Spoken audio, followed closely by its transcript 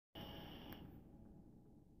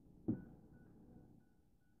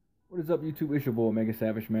What is up, YouTube? It's your boy, Mega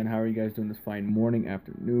Savage, man. How are you guys doing this fine morning,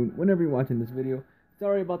 afternoon, whenever you're watching this video?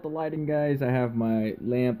 Sorry about the lighting, guys. I have my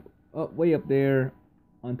lamp way up there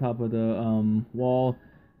on top of the wall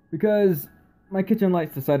because my kitchen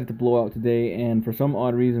lights decided to blow out today, and for some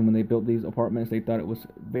odd reason, when they built these apartments, they thought it was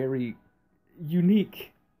very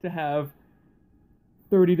unique to have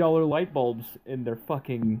 $30 light bulbs in their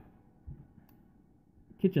fucking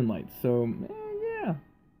kitchen lights. So, yeah,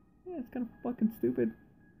 it's kind of fucking stupid.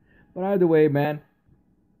 But either way, man,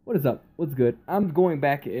 what is up? What's good? I'm going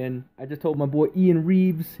back in. I just told my boy Ian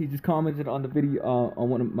Reeves. He just commented on the video, on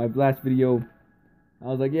one of my last video. I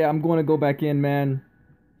was like, yeah, I'm going to go back in, man.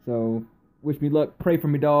 So, wish me luck. Pray for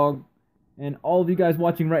me, dog. And all of you guys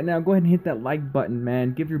watching right now, go ahead and hit that like button,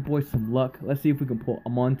 man. Give your boy some luck. Let's see if we can pull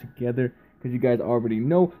Amon together. Because you guys already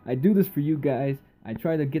know, I do this for you guys. I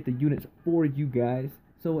try to get the units for you guys.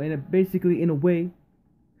 So, basically, in a way,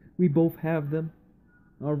 we both have them.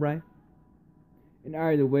 Alright. And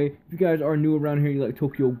either way, if you guys are new around here, you like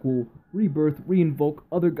Tokyo Ghoul, Rebirth, Reinvoke,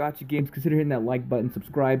 other gacha games, consider hitting that like button,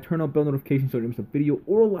 subscribe, turn on bell notifications so you don't miss a video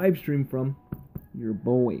or a live stream from your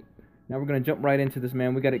boy. Now we're going to jump right into this,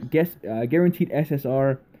 man. We got a guaranteed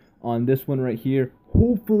SSR on this one right here.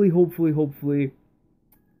 Hopefully, we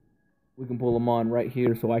can pull Amon right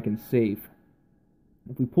here so I can save.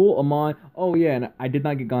 If we pull Amon, oh yeah, and I did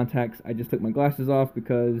not get contacts. I just took my glasses off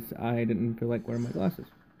because I didn't feel like wearing my glasses.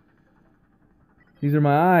 These are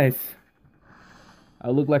my eyes. I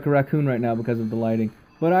look like a raccoon right now because of the lighting.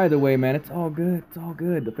 But either way, man, it's all good. It's all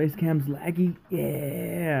good. The face cam's laggy.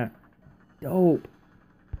 Yeah. Dope.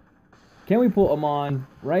 Can we pull Amon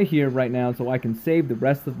right here, right now, so I can save the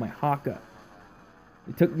rest of my Haka?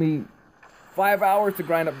 It took me 5 hours to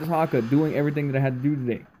grind up this Haka, doing everything that I had to do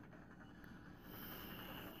today.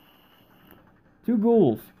 2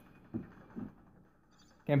 ghouls.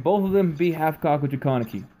 Can both of them be half cock with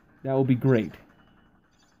Jakoniki? That will be great.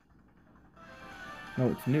 No,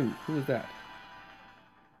 it's new. Who is that?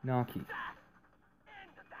 Naki.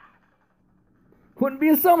 Couldn't be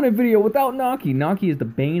a summoning video without Naki. Naki is the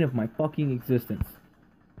bane of my fucking existence.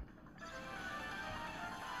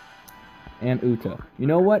 And Uta. You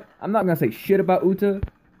know what? I'm not gonna say shit about Uta,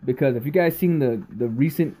 because if you guys seen the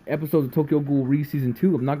recent episodes of Tokyo Ghoul Re-Season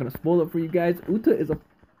 2, I'm not gonna spoil it for you guys. Uta's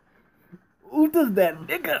that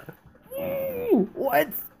nigga! Woo! What?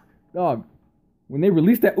 Dog. When they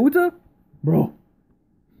released that Uta, bro,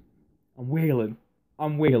 I'm wailing.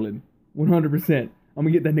 100%. I'm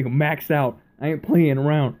gonna get that nigga maxed out. I ain't playing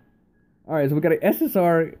around. Alright, so we got an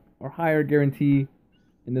SSR or higher guarantee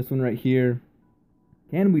in this one right here.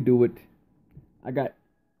 Can we do it? I got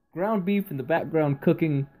ground beef in the background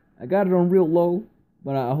cooking. I got it on real low,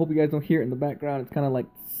 but I hope you guys don't hear it in the background. It's kind of like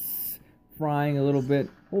frying a little bit.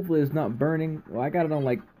 Hopefully it's not burning. Well, I got it on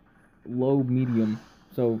like low medium,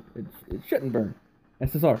 so it shouldn't burn.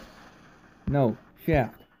 SSR. No.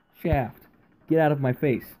 Shaft. Get out of my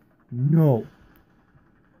face. No.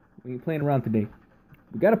 We ain't playing around today.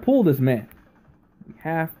 We gotta pull this man. We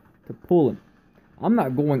have to pull him. I'm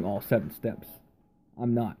not going all 7 steps.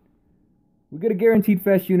 I'm not. We get a guaranteed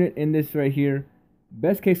fest unit in this right here.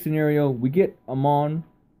 Best case scenario, we get Amon,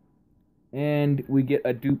 and we get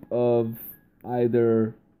a dupe of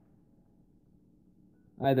either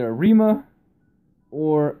Rima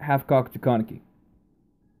or half-cock Jakoniki.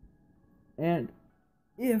 And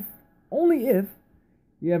only if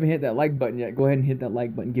you haven't hit that like button yet, go ahead and hit that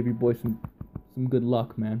like button. Give your boy some good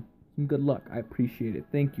luck, man. Some good luck. I appreciate it.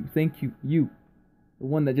 Thank you. You, the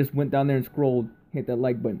one that just went down there and scrolled, hit that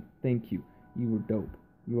like button. Thank you. You were dope.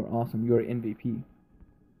 You were awesome. You are MVP.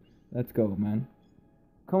 Let's go, man.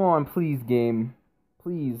 Come on, please, game.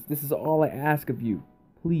 Please. This is all I ask of you.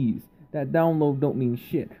 Please. That download don't mean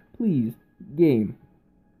shit. Please, game.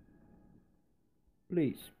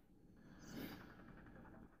 Please.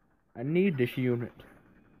 I need this unit.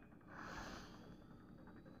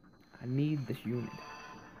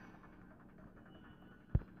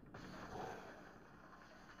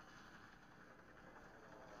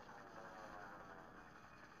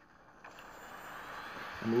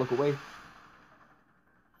 I'm gonna look away.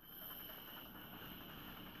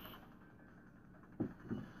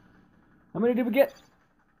 How many did we get?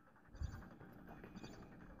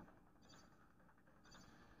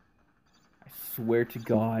 I swear to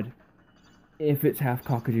God, if it's half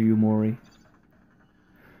Kakuju Yumori.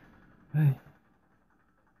 Hey.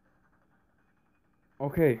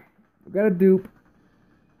 Okay, we got a dupe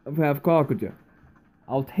of half Kakuju.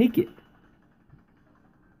 I'll take it.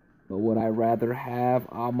 But would I rather have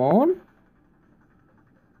Amon?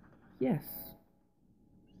 Yes.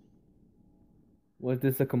 Was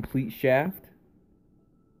this a complete shaft?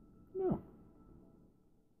 No.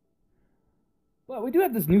 But we do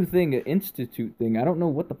have this new thing, an institute thing. I don't know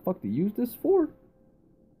what the fuck to use this for.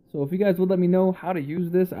 So if you guys would let me know how to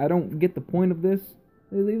use this, I don't get the point of this.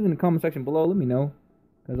 Leave it in the comment section below. Let me know.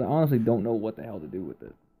 Because I honestly don't know what the hell to do with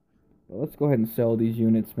it. But let's go ahead and sell these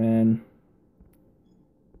units, man.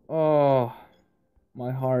 Oh,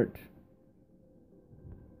 my heart.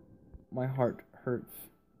 My heart hurts.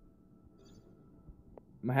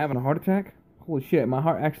 Am I having a heart attack? Holy shit, my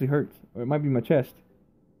heart actually hurts. Or it might be my chest.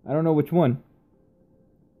 I don't know which one.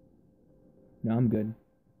 No, I'm good.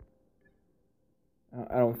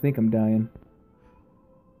 I don't think I'm dying.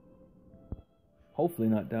 Hopefully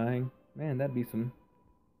not dying. Man, that'd be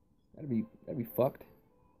fucked.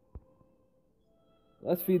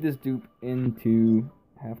 Let's feed this dupe into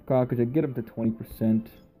half cock, because I get up to 20%.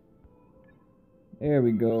 There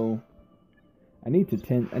we go. I need to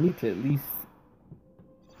at least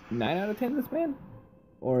 9 out of 10 this man?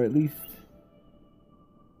 Or at least,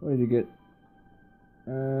 what did you get?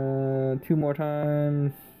 2 more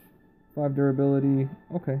times, 5 durability.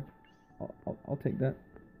 Okay, I'll take that.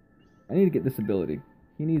 I need to get this ability.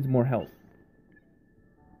 He needs more health.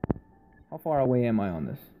 How far away am I on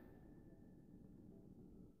this?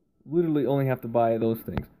 Literally only have to buy those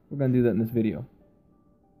things. We're gonna do that in this video.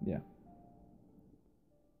 Yeah.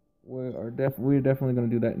 We're definitely gonna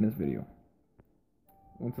do that in this video.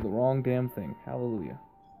 Went to the wrong damn thing. Hallelujah.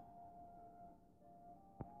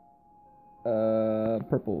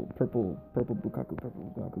 Purple bukaku, purple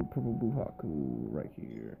bukaku, right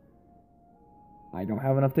here. I don't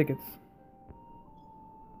have enough tickets.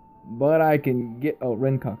 But I can get, oh,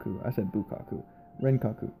 Renkaku. I said bukaku.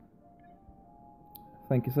 Renkaku.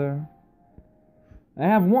 Thank you, sir. I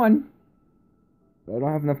have one, but I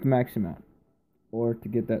don't have enough to max him out. Or to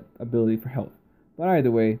get that ability for health. But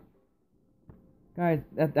either way, guys,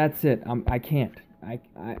 that's it. I can't. I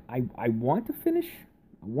want to finish.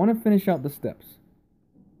 I want to finish out the steps,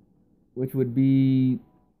 which would be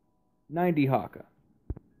 90 Haka.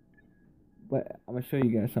 But I'm gonna show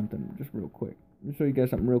you guys something just real quick. I'm gonna show you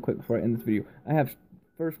guys something real quick before I end this video. I have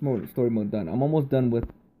first mode, story mode done. I'm almost done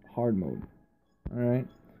with hard mode. All right.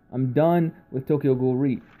 I'm done with Tokyo Ghoul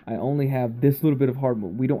Re. I only have this little bit of hard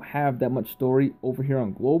mode. We don't have that much story over here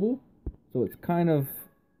on global, so it's kind of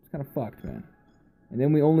fucked, man. And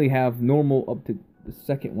then we only have normal up to the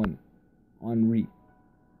second one on Re.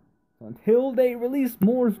 So until they release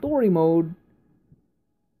more story mode,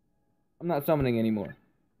 I'm not summoning anymore.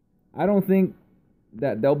 I don't think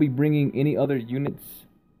that they'll be bringing any other units.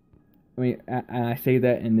 I mean, I say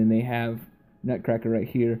that, and then they have Nutcracker right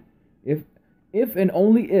here. If and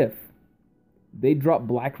only if they drop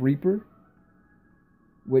Black Reaper,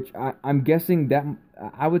 which I'm guessing that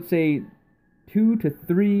I would say 2 to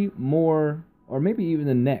 3 more, or maybe even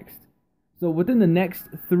the next. So within the next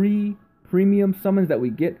 3 premium summons that we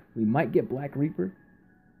get, we might get Black Reaper.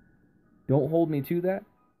 Don't hold me to that,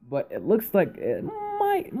 but it looks like it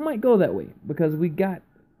might go that way because we got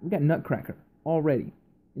Nutcracker already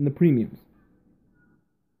in the premiums.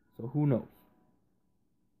 So who knows?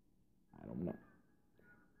 I don't know.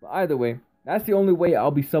 But either way, that's the only way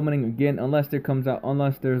I'll be summoning again, unless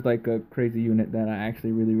there's like a crazy unit that I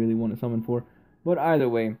actually really want to summon for. But either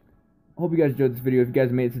way, I hope you guys enjoyed this video. If you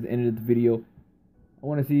guys made it to the end of the video, I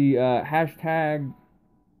want to see hashtag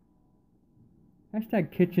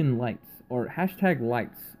kitchen lights or hashtag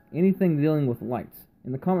lights. Anything dealing with lights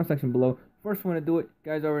in the comment section below. First one to do it,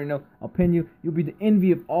 you guys already know. I'll pin you. You'll be the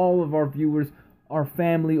envy of all of our viewers, our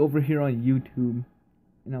family over here on YouTube.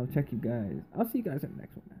 And I'll check you guys. I'll see you guys in the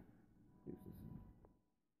next one, man.